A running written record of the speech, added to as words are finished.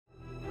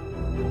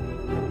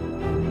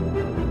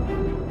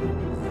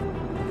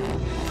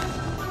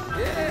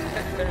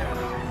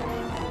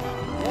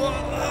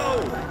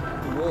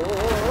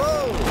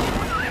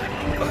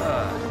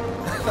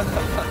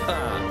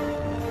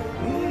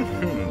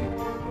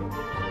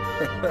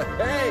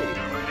Hey!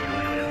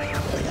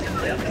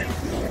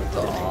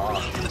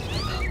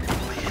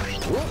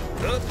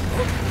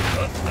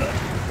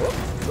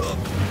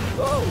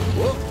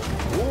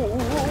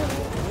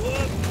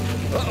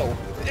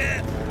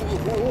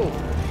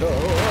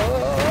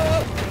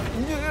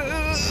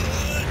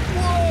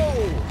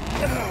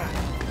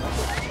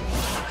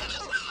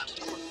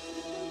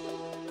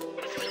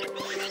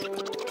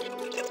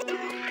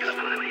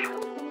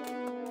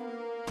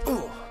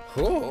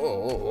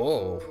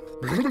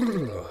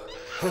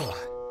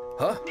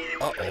 Huh?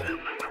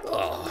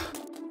 Uh-oh.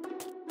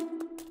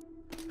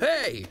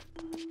 Hey!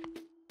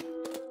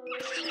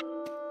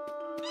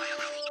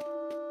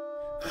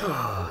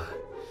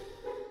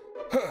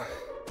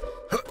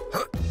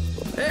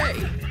 Hey!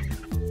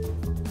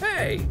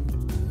 Hey!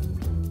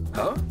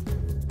 Huh?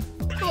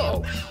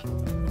 Oh!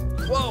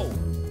 Whoa!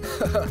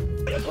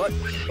 What?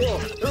 Oh!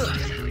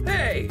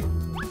 Hey!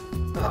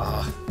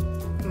 Huh?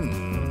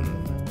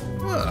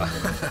 Oh!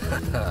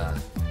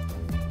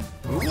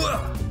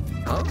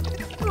 Huh?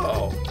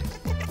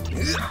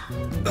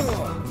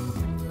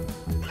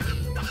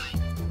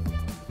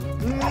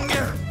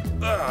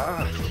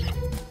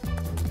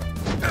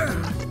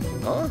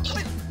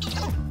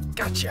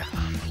 Gotcha.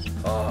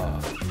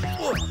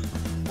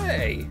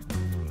 Hey.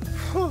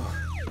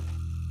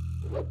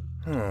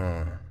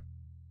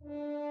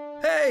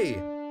 Hey,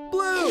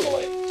 Blue.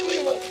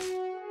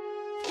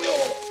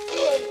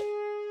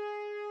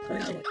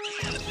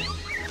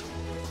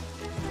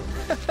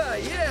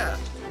 Yeah.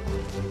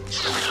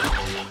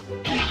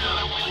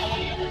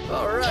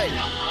 All right.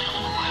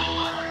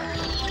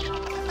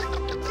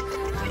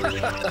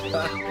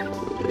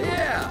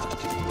 Yeah.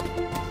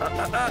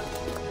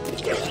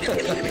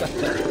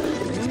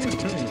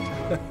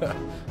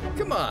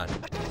 Come on.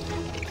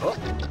 Up,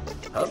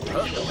 up,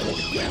 up.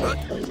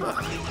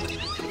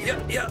 Yeah,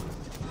 yeah.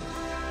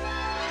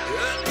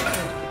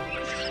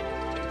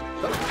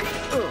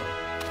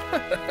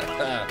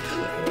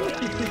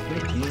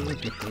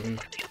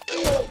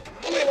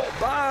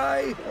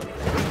 Bye.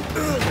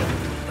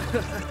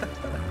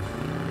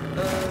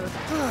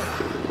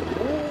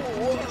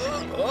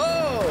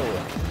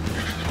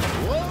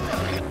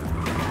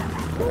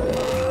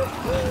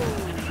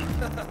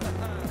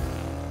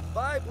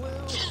 Bye, Blue.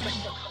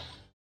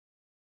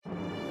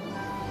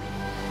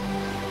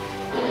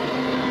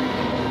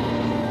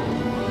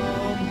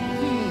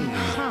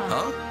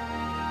 Huh?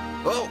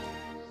 Oh.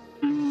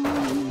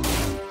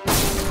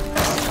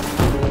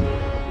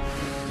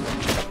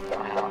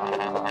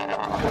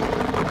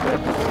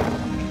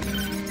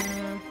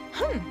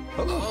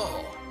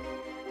 Oh.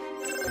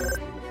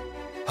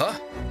 Huh?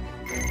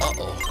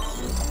 Uh-oh.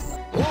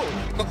 Oh.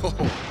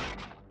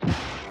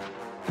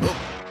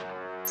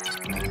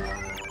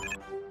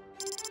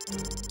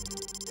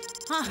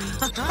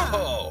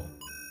 Oh.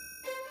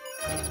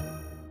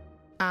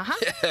 Uh-huh.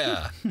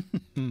 Yeah.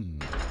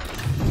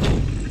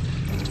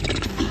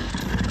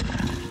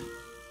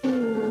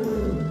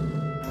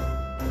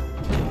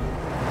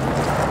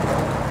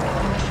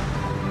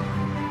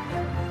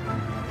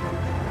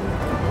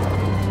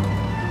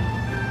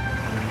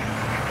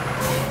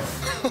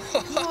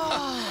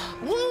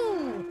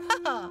 Woo!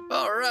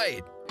 All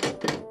right.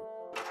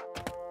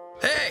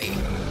 Hey.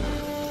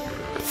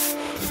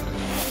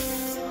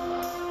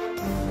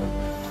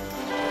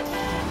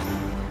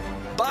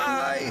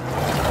 Bye.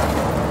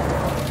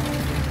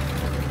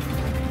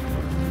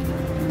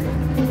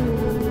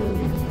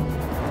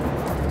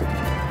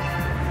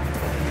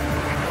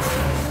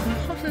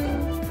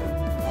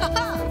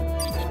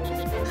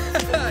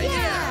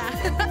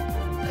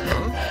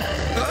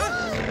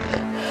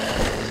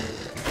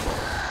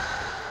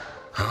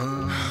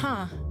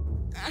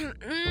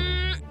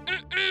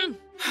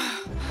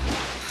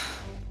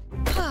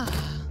 Huh.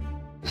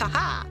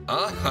 Ha-ha.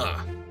 Uh-huh.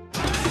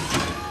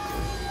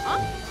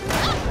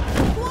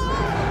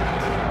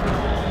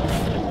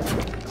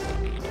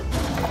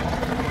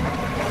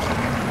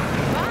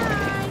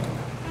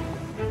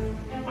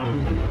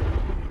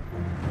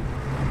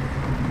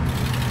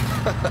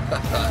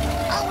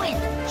 Oh, wait.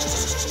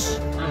 Shh.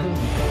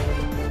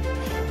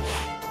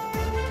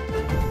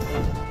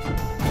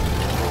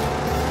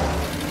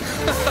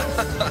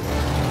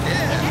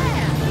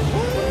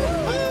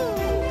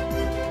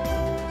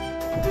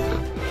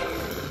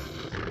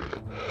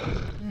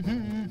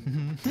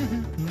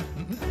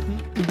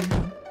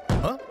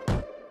 Huh?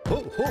 Ho,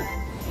 ho.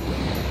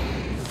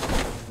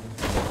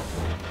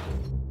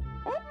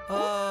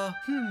 Huh?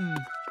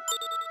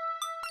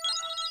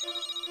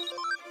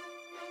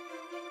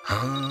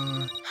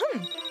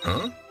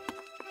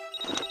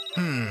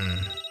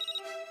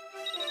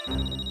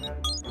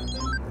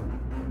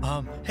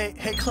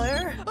 Hey,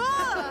 Claire?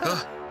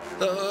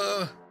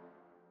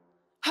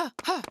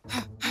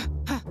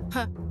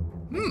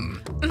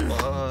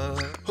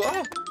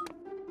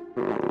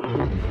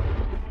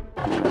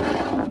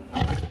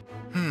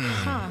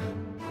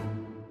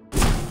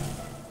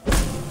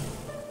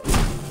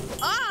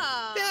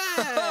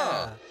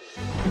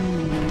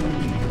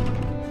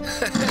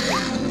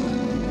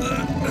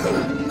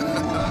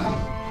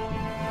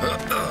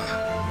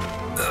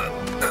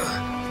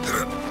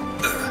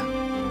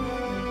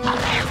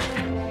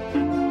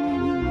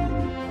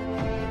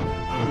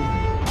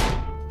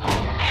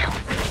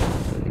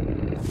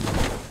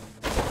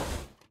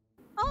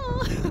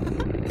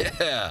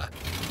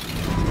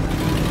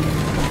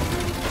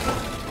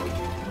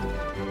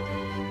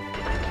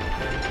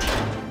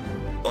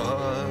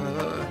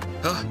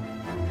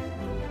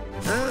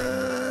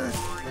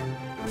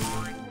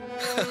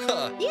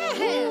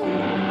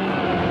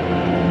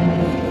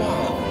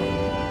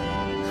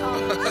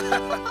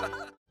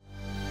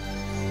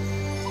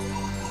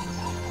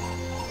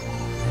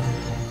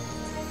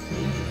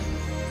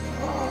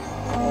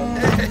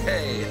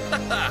 Hey!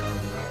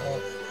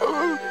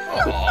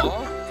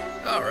 Aw,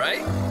 all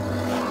right.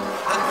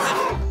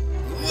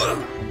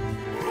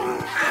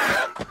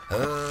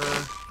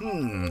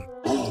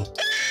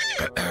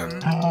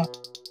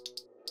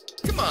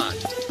 Come on.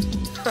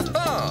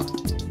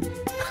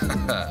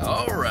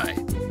 All right.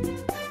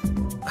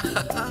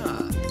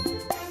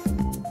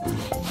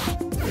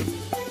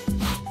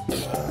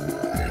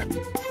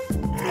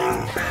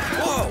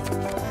 Whoa!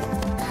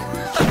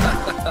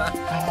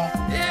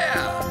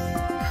 Yeah!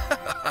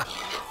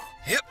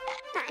 Yep.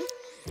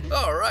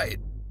 All right.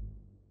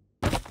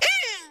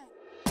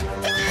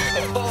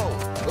 Whoa!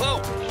 Whoa!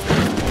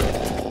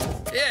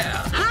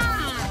 Yeah!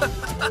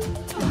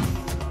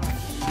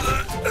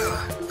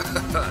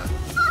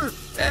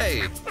 Hey!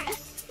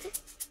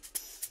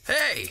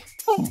 Hey!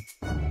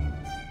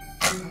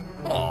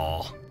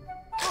 Aw!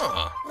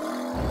 Huh.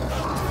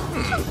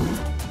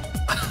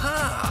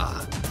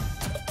 Aha!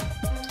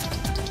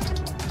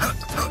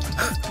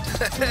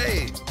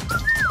 Hey!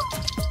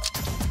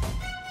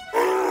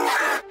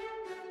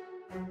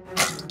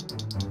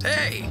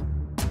 Hey!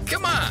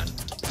 Come on!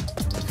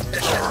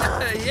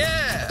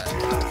 Yeah!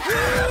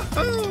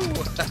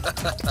 Woo-hoo!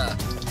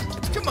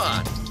 Come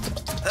on!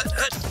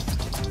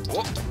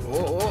 Whoa!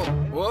 Whoa!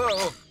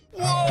 Whoa!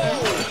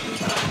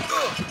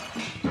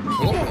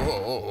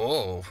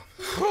 Whoa!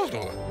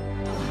 Whoa!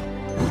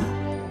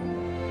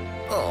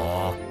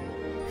 Oh.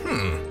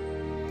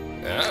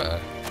 Yeah.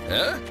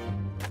 Yeah.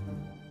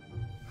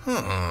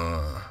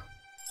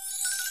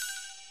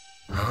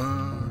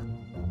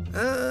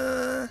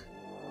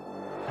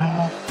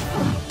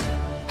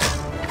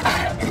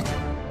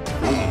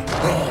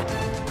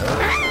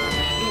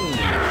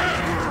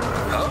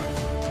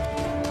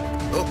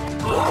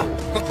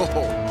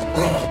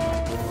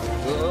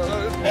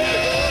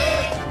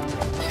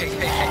 Hey,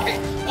 hey, hey, hey.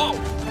 Whoa!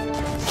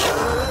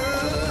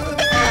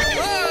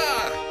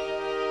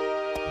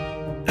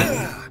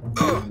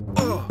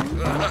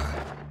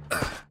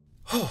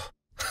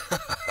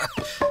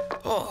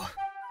 Oh.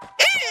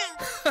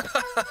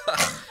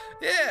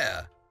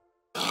 Yeah.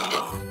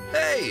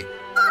 Hey.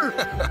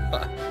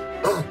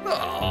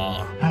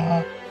 Aw.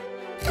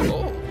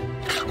 Oh.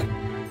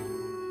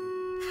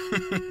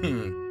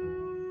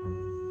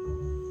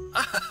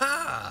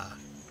 Aha.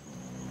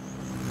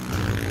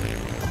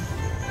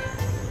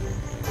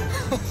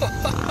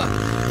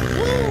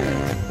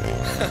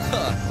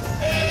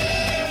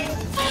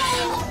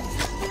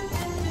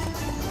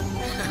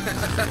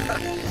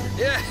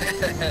 Yeah.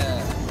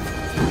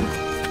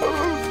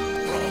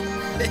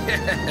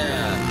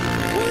 Yeah.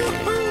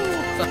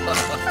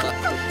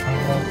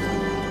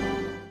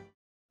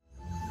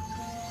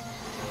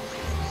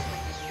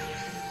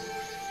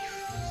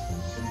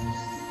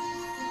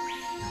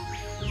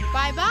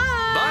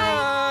 Bye-bye.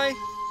 Bye.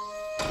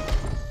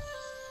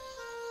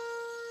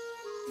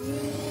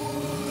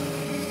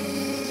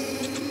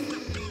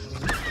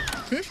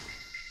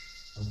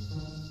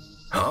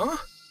 Huh?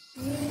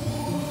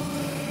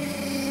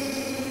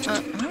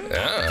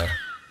 Yeah.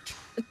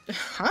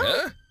 Huh?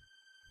 Yeah.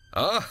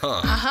 Uh-huh.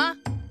 Uh-huh.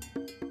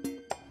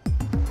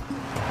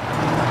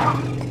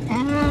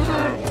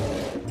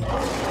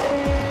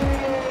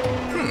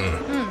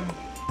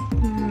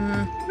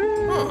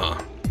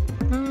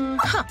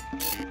 Huh.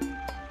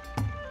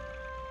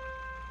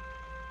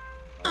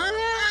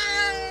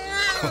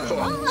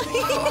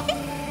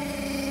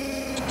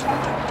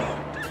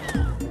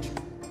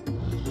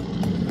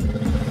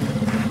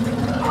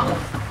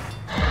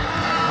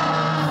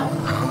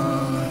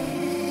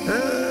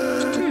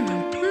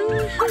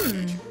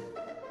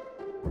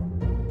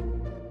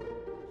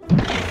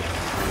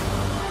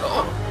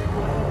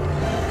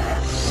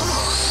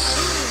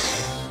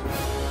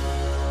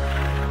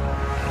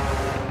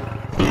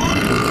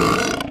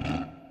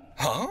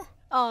 Huh?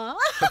 Aw.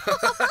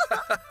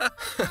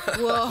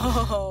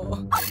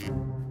 Whoa.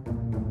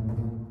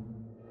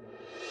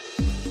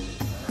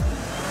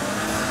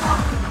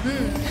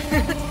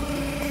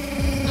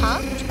 Huh?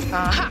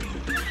 Aha.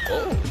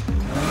 Oh.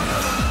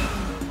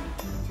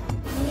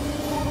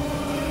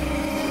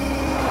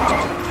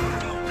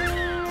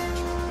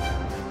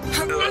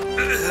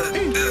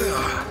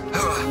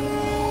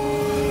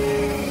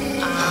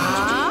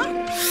 Ah. Huh.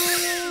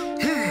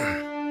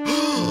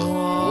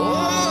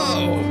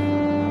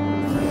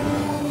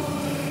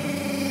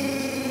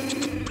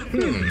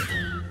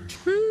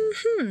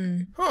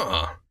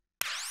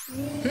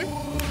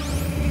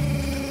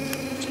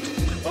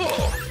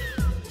 Oh.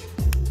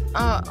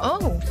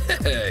 Oh.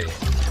 Hey.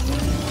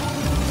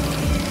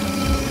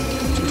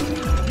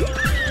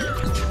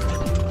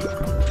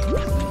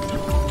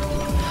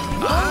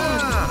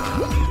 Ah.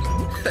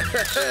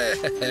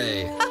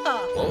 Hey.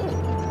 Oh.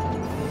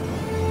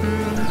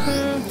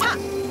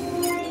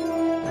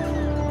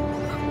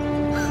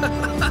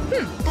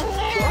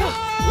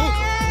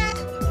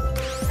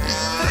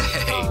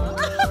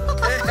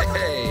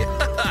 Hey.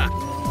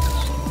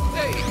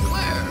 Hey,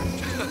 Claire.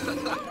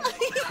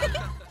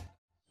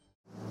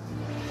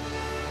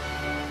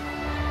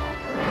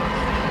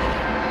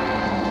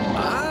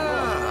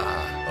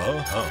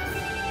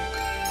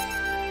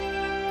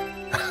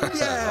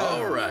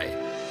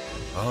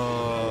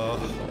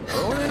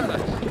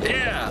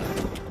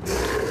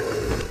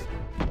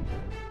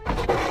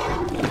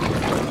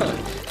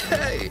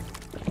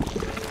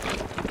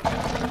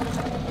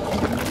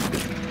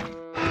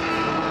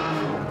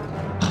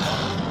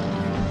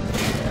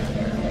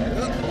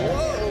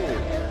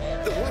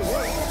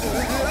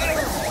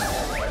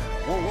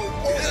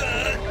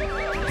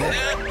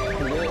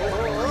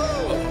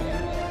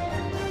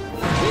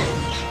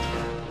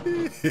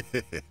 Hmm.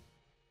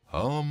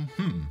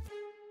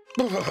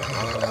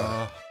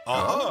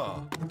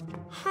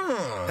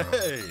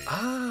 Hey.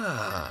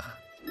 Ah.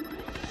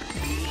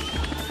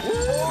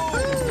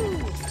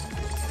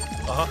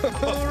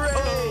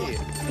 Hooray!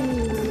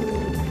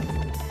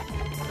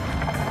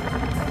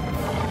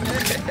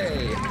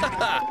 Hey.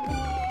 Aha!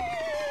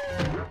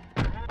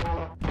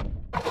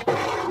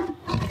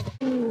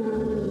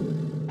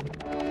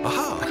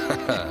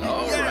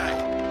 All right.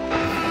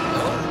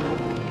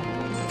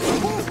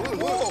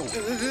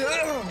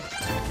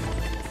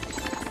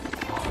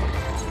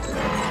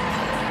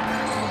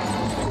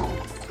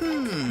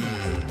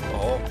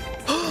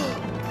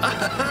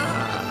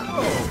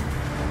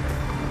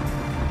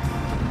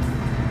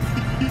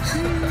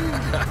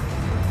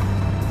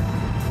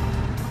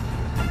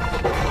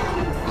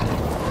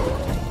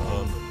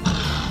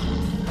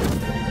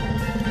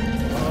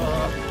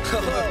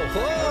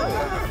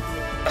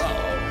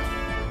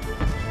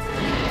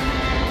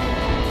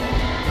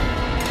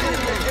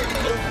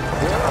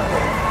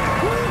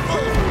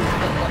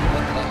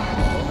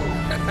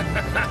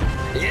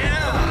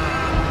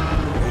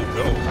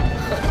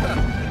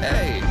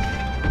 Hey!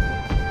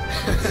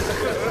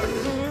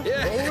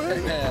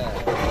 Yeah!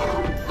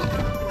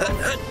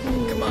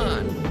 Come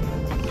on!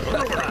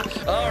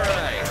 All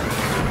right!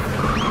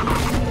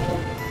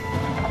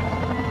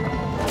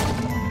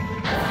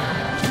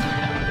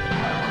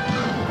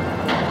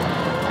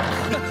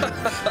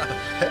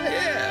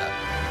 Yeah!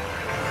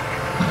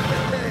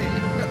 Hey!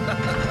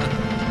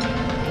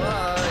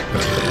 Bye!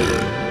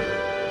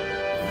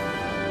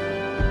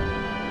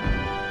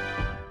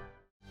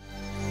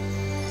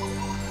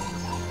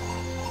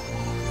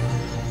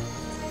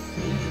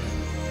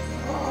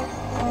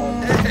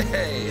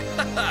 Hey!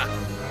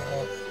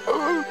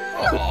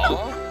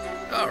 Aw,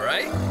 all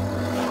right.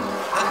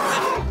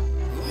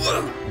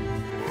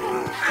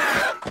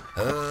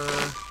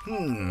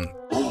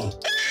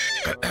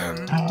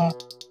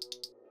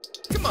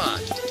 Come on.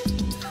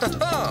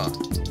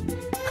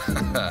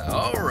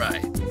 All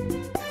right.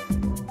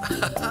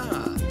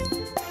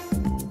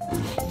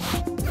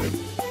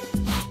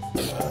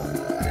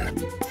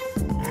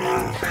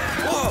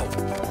 Whoa.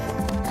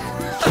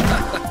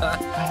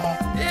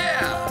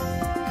 Yeah.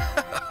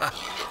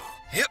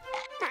 Yep.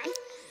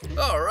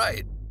 All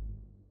right.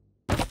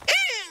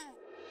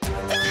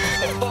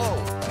 Whoa.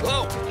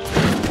 Whoa.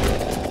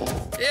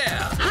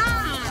 Yeah.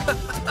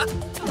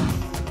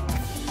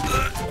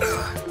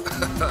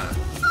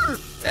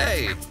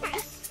 Hey.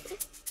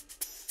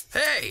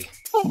 Hey.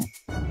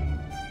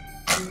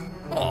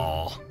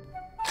 Oh.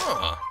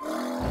 Huh.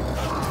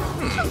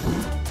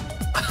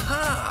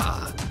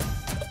 Aha.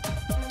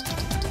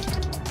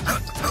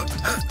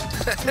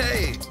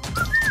 Hey.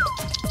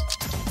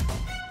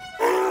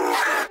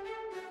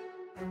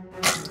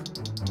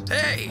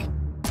 Hey.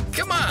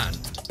 Come on.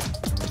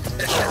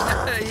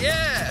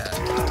 Yeah.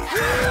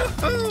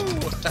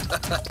 Woo-hoo.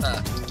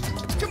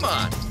 Come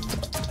on.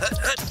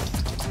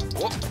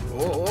 Whoa.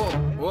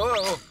 Whoa.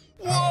 Whoa.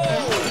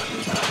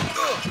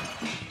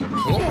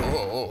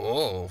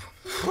 Whoa.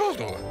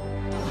 Whoa.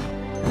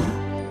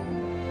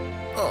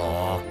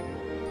 Oh.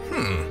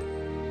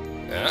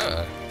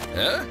 Yeah.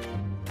 Yeah.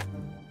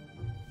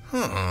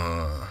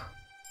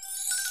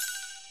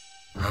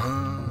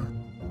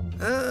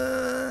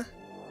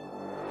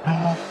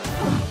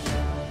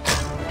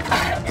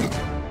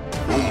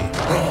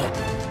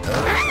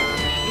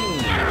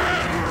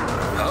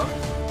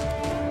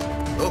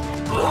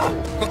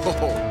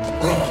 Hey.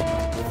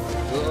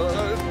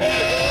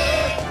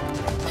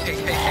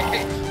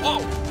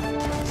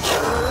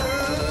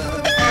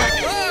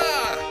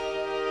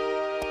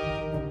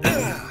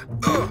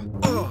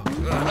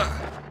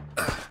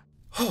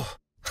 Whoa.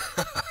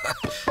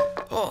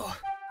 Oh.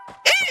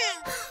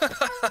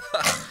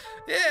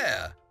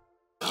 Yeah.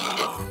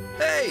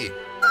 Hey.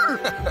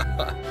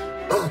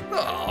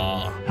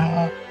 Aw.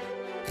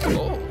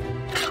 Oh.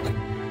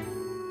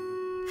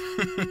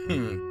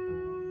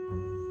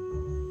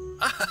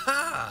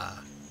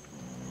 Aha.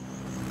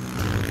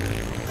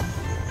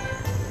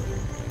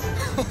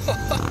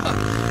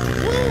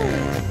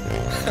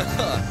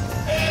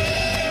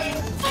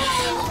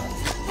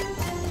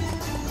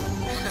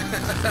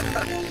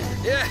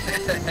 Yeah.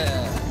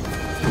 Yeah.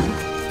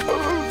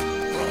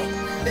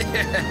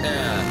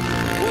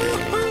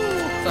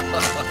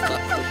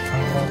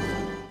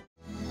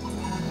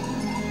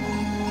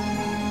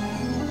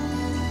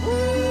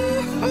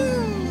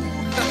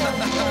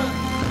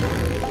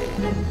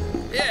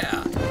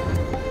 Yeah.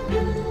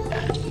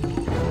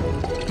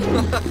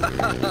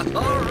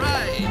 All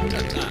right.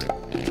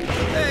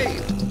 Hey,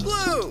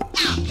 Blue.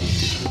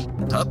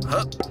 Hup.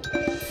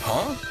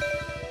 Huh?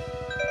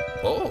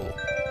 Oh.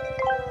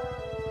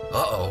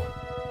 Uh-oh.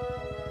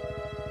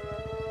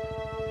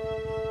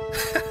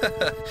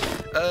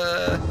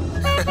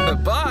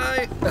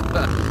 Bye.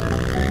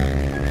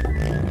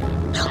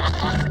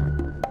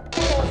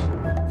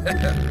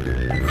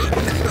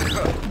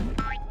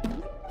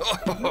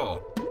 Oh.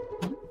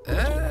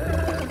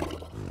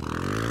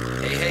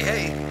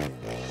 Hey.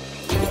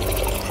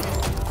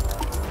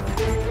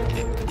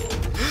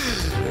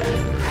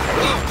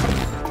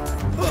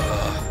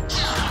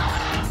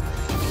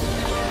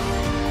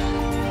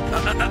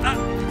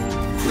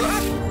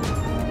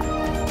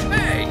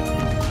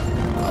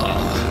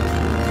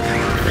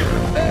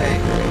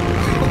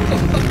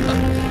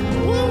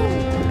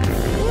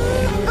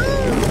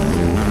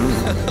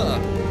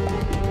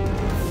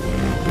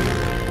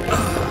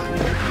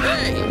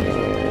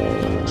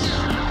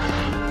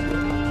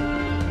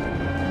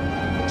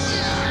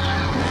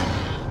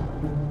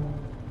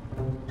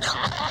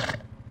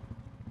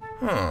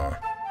 Huh.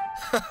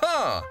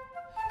 Ha-ha!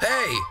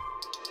 Hey!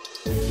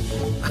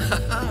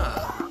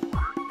 Ha-ha!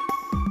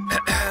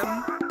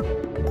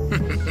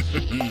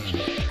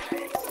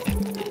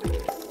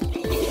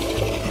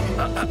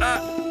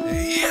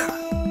 Yeah!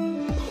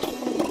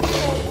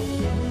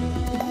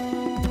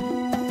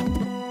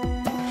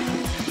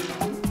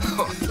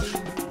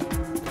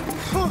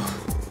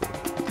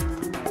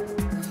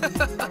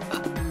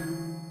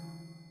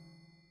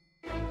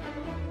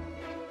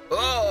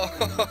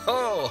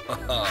 Oh!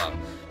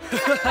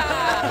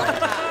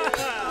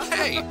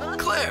 Hey,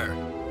 Claire!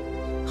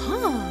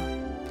 Huh.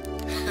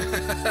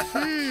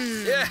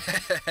 Yeah!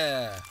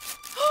 Ha.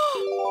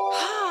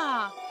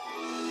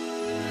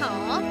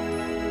 Huh.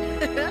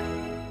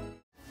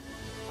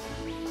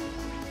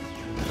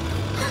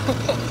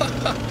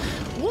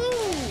 Woo!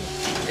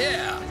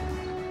 Yeah!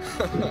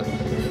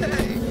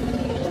 Hey!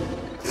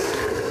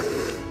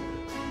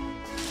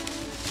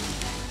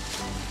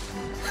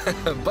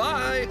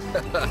 Bye!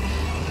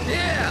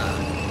 Yeah!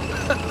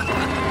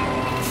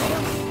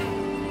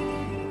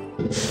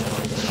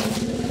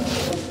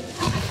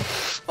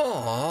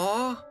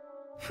 Aww.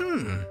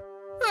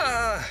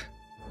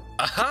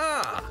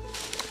 Aha!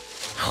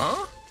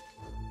 Huh?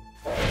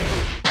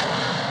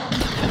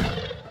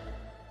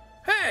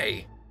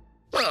 Hey!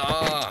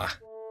 Ah!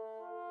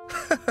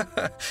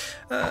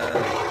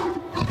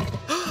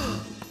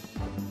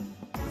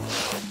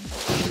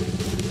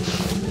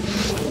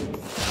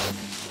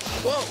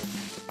 Whoa!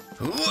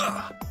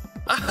 Hooah!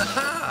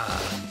 Aha!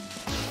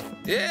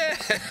 Yeah!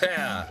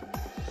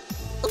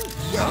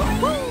 Oh.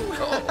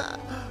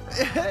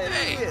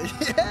 Hey!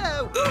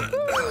 Yeah!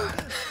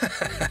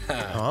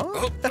 Huh?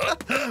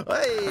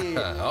 Hey!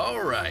 All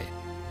right.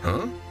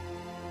 Huh?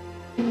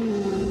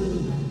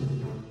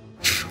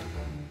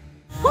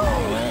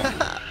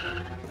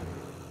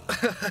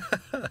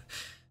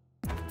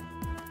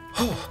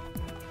 Oh.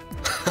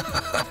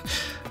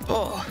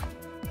 Oh.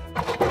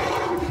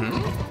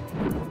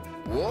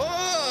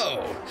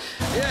 Whoa!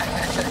 Yeah!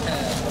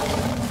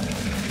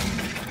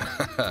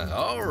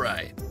 All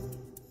right.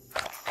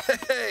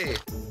 Hey!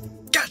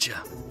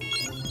 Gotcha!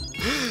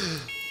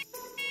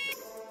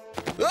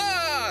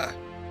 Ah!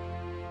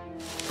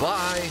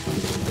 Bye!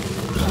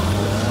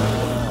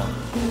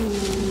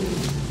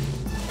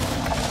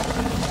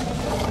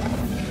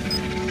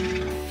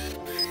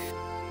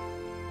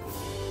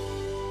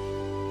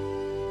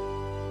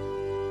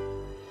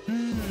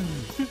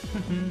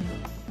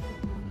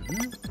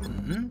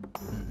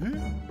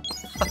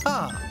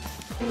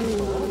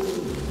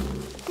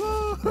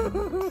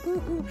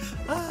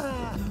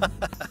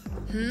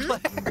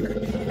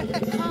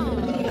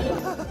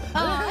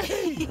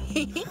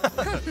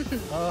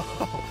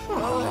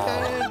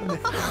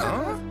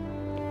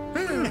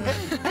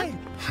 Huh? Hey!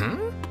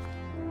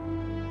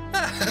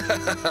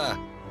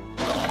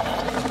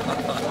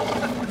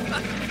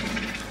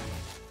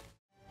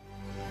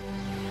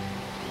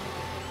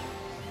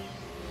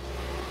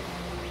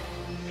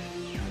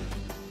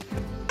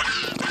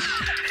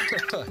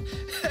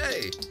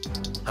 Hey!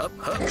 Hup,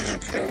 hup.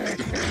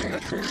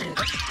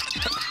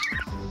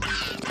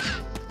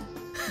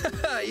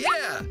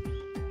 Yeah!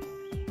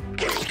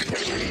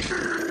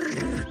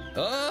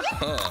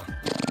 Uh-huh.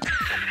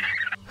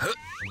 Huh.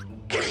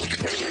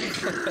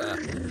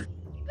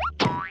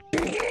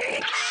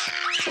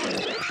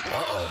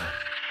 Uh-oh.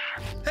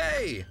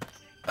 Hey!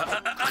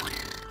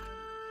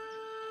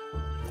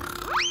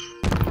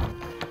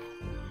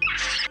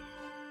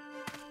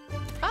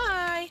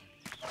 Bye.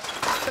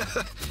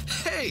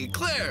 Hey,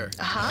 Claire!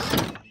 Uh-huh.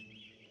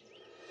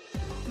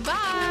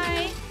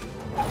 Bye.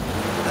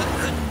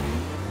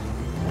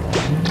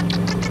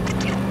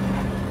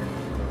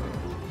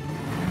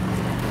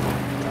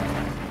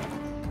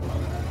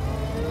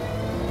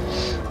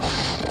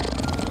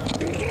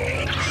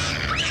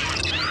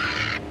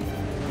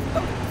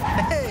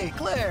 Hey,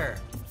 Claire!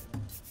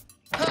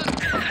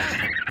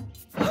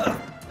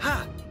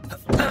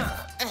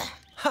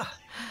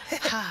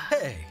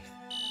 Hey!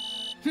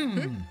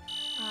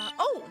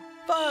 Oh.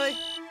 Bye!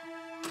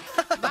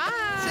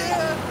 Bye. See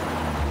ya!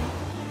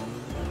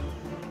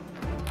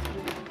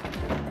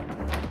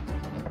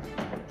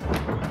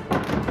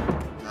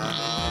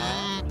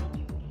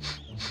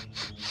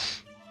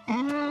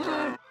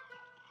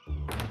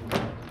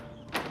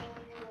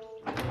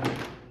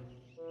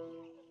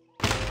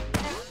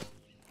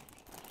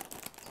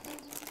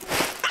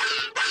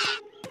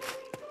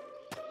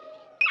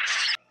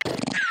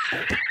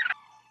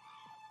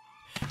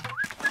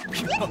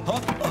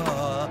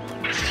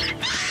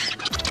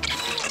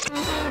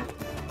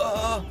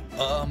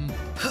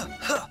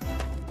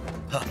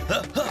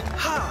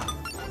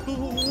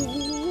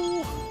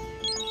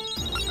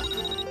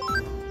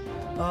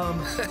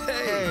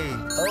 Hey,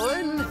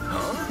 Owen?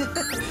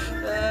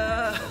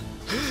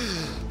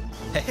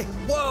 Hey,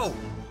 whoa!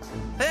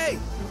 Hey!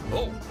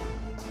 Oh!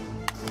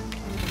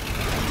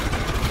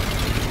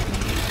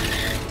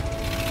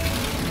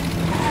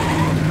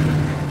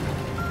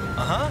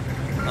 Uh-huh,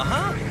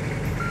 uh-huh!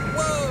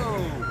 Whoa!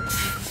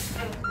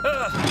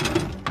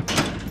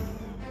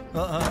 Uh-huh,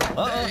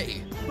 uh-huh. Hey!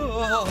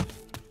 Oh,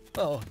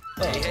 Oh.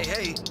 Hey, hey,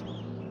 hey.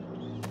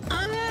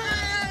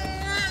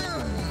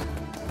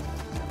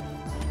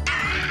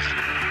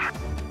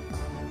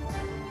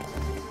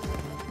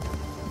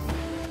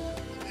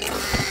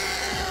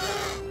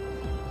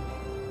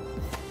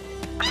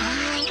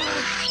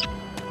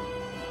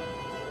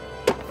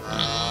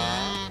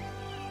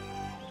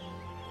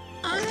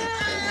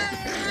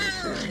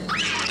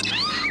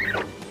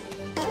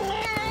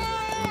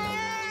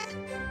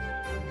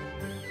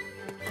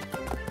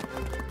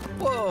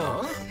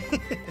 Whoa.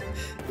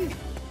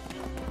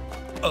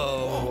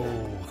 Oh.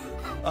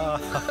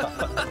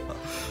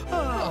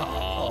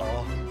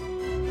 Oh.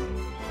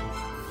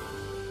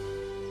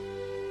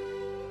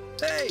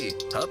 Hey,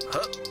 hup,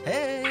 hup.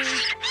 Hey.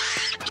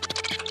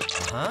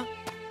 Uh-huh.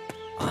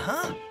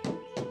 Uh-huh.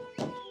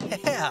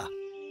 Yeah.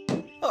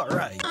 All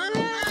right.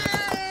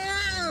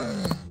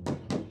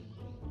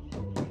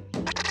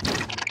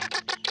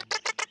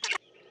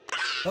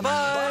 Bye-bye.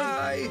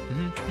 Bye.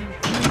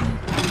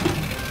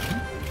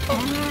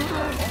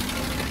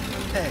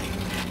 Hey,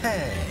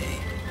 hey.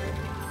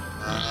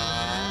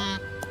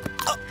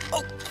 Oh,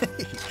 oh,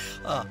 hey.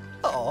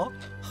 Oh.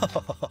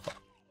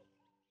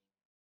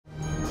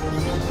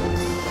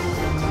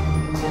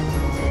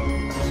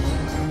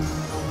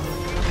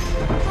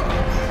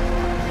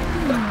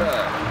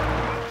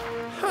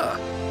 Huh.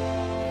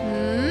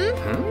 Hmm?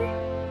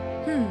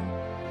 Hmm?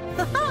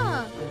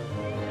 Haha.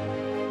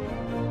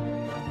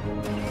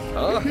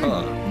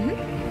 Uh-huh.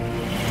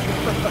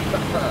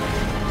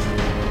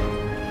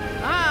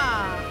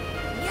 Ah.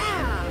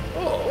 Yeah.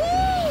 Oh.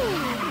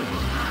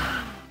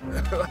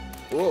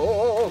 Woo.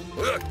 Whoa.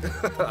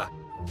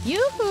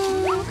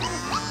 Yoo-hoo.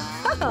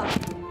 Haha.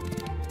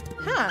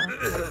 Huh.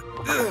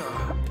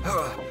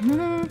 Huh.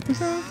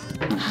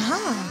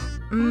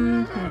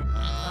 Mhm.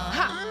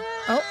 Ha.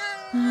 Oh.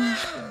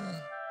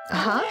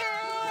 Uh-huh.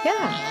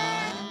 Yeah.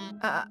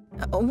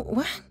 Oh,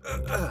 what?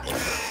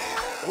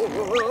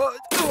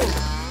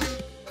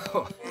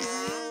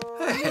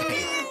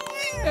 Hey.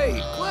 Hey,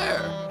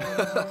 Claire.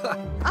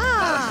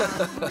 Ah.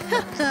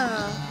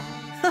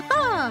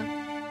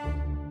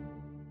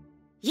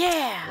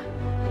 Yeah.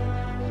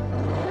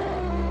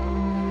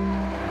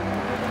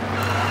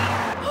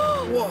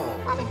 Whoa.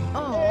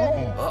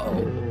 Oh. Uh-oh.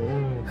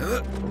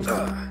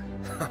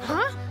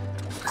 Huh?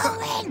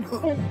 Owen!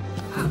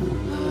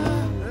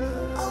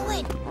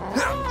 Owen!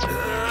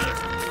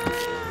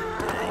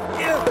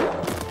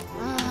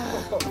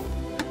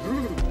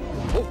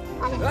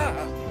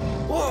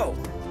 Whoa.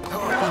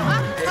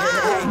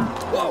 Hey.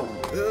 Whoa.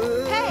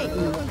 Hey.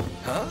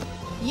 Huh?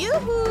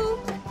 Yoo-hoo.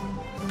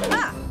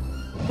 Ah.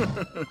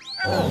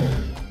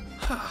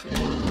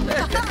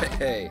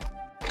 Hey.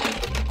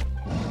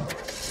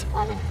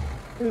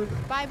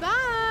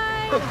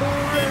 Bye-bye.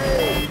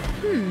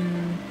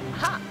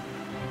 Ha.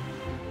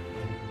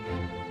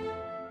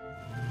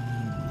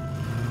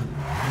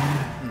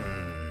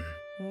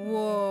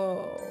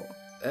 Whoa.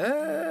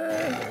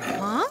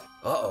 Huh?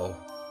 Uh-oh.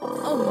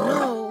 Oh,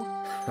 no.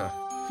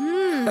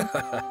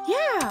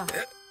 Yeah.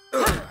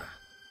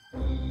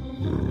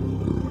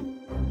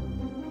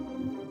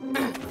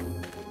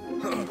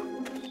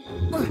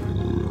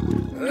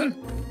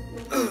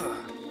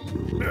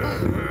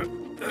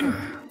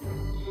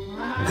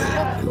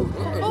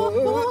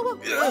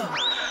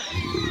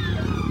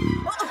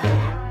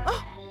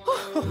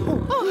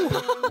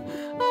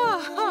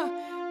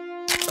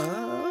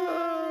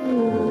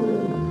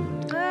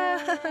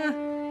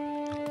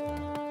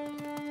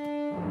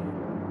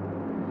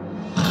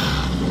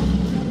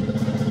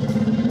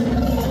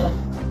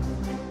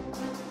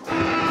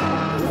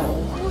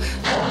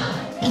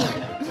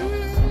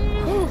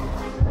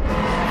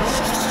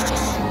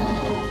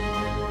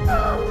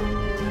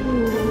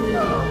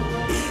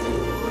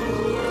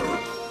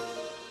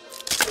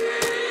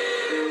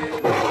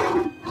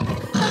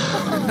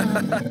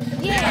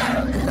 Yeah.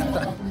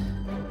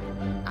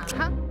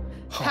 Uh-huh.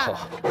 Ha.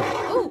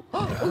 Ooh.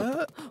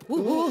 Ooh.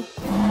 Ooh.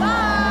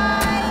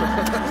 Bye.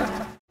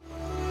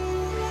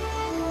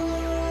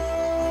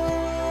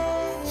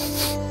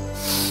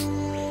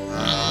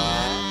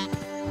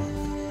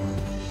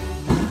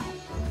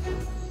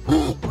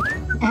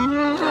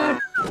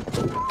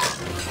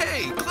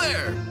 Hey,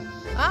 Claire.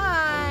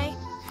 Bye.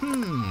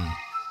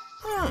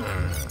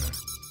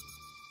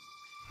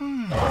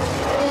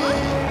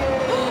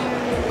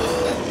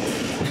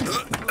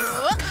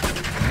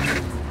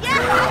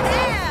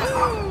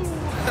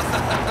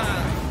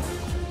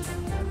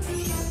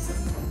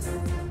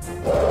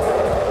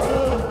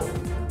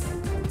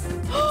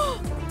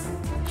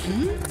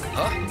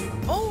 Huh?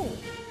 Oh.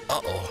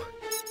 Uh-oh.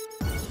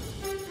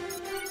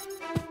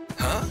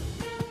 Huh?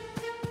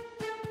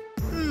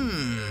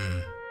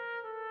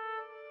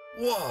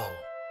 Whoa.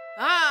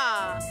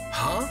 Ah.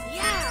 Huh?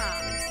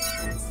 Yeah.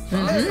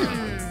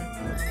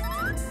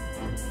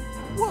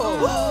 Whoa.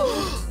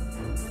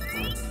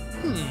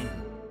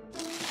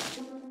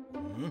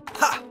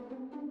 Ha!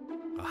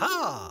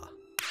 Aha!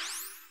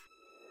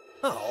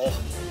 Oh.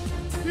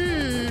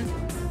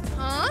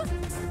 Huh?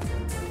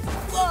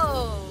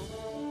 Whoa.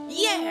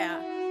 Yeah.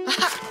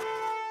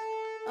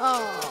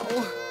 Oh.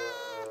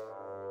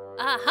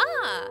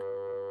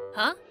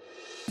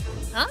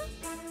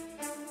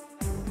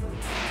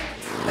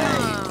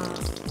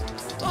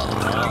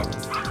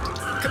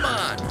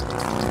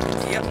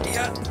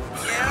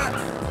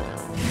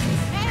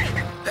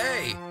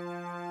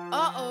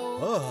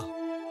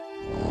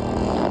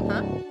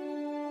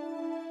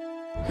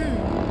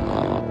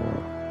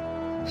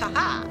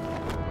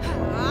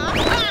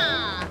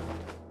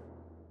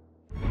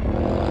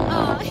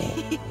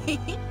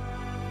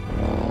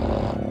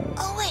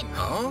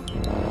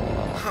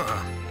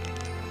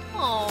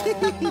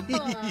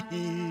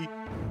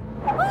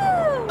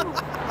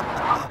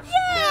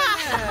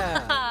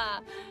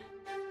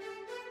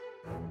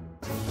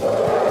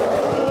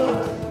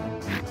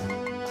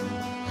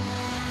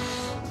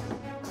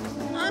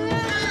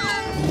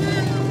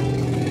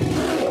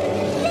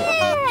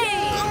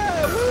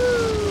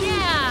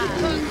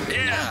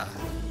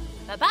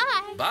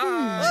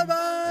 Bye.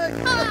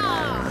 Bye-bye.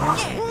 Ah,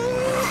 yeah.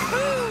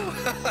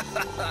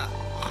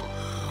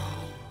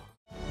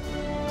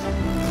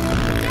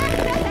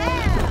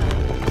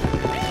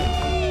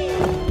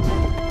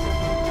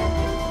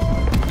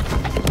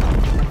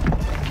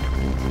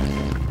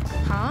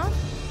 Huh?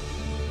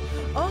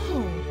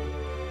 Oh.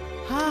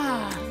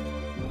 Ah.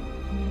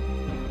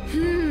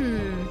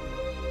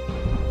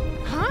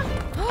 Huh?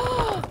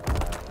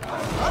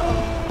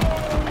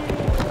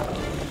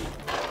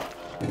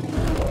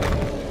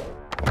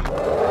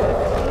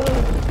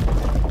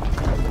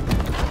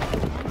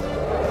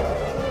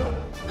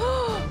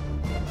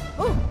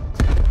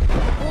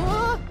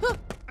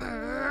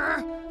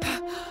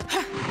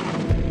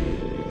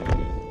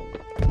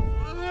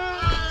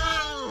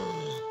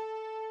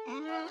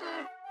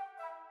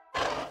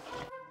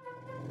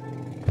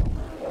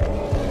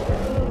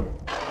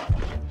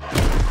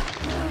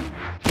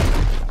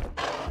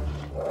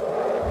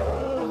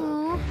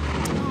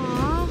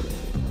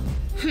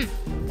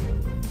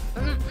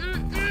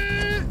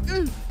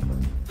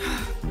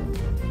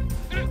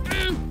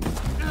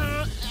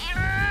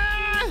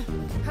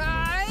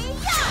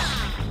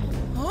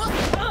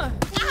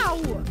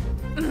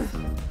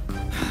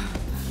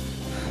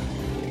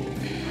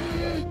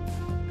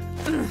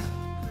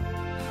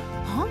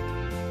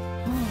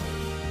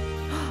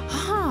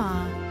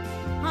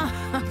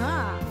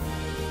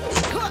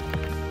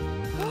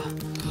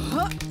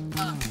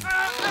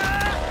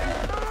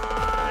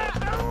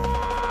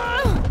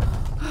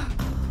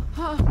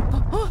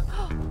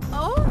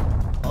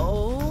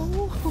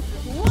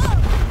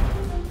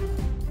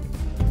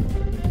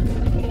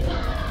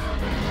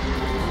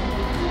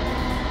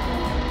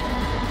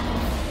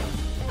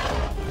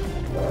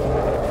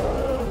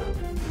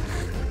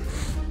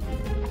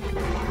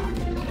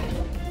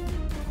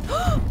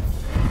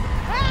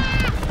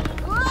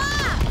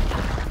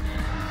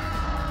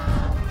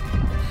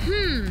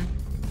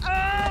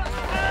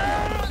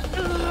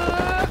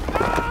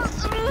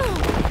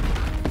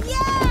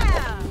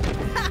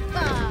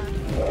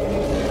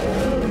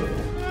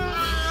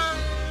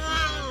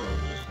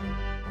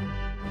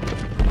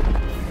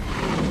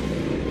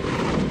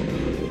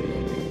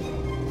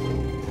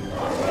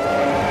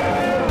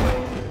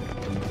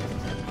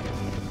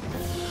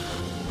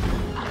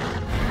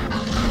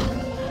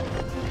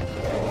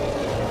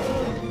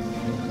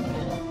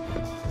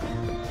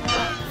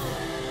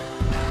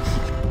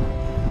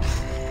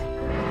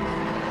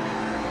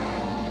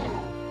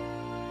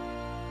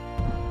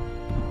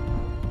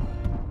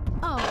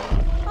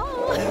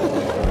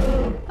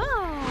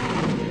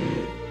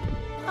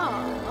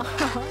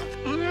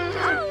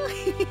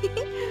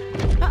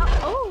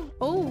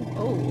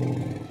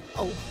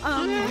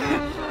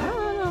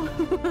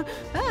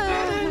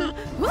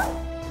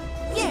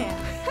 Yeah.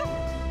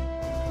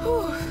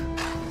 Whew.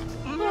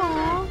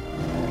 Aw.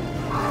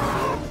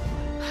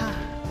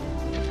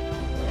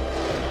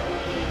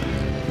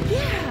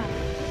 Yeah.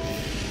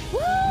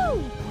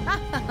 Woo!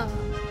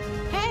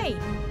 Hey,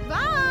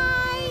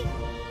 bye.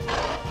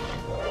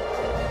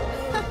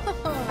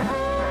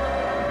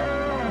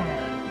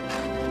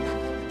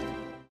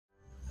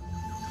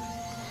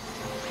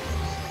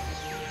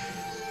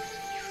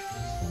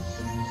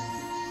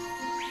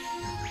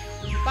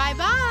 Bye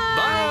bye.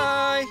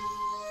 Bye.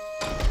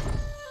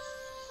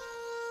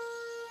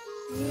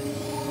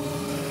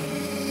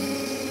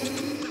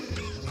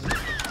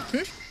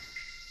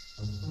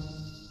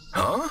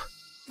 Huh?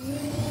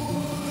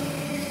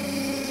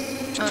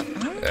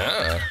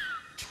 Yeah.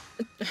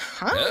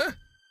 Huh?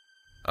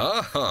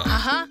 Uh-huh.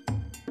 Uh-huh.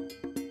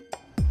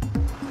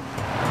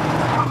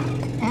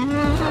 Huh.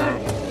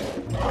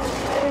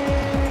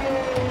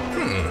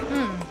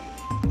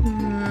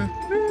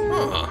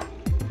 Huh.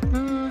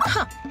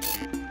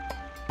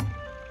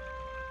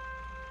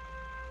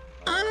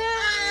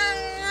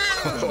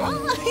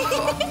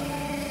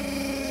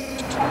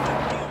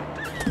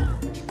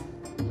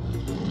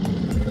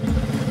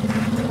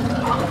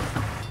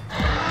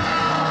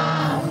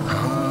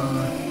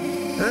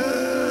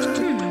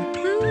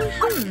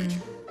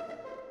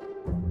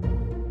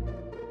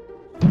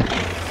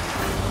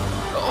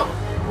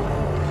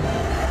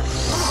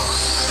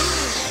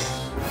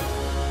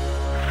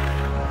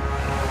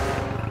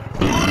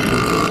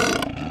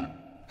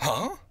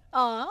 Huh?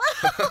 Aw.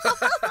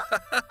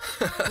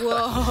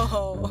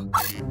 Whoa.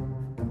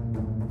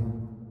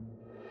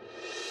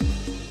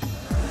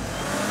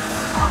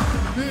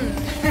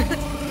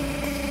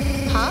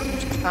 Huh?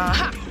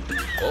 Uh-huh.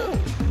 Oh.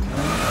 Ah.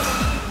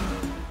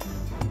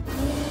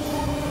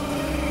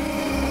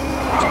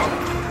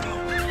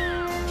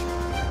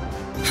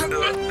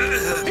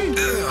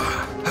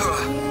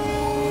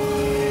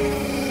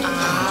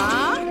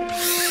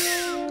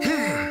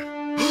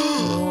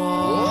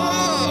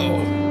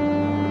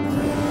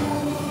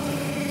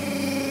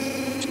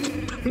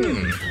 Whoa.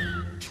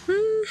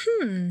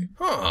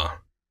 Huh.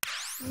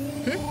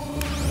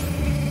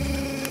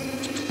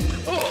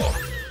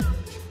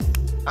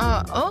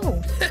 Oh.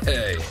 Oh.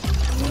 Hey.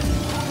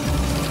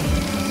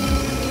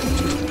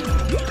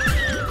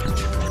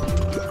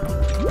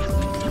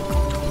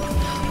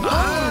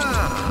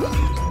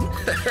 Ah.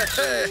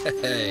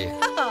 Hey.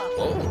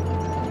 Oh.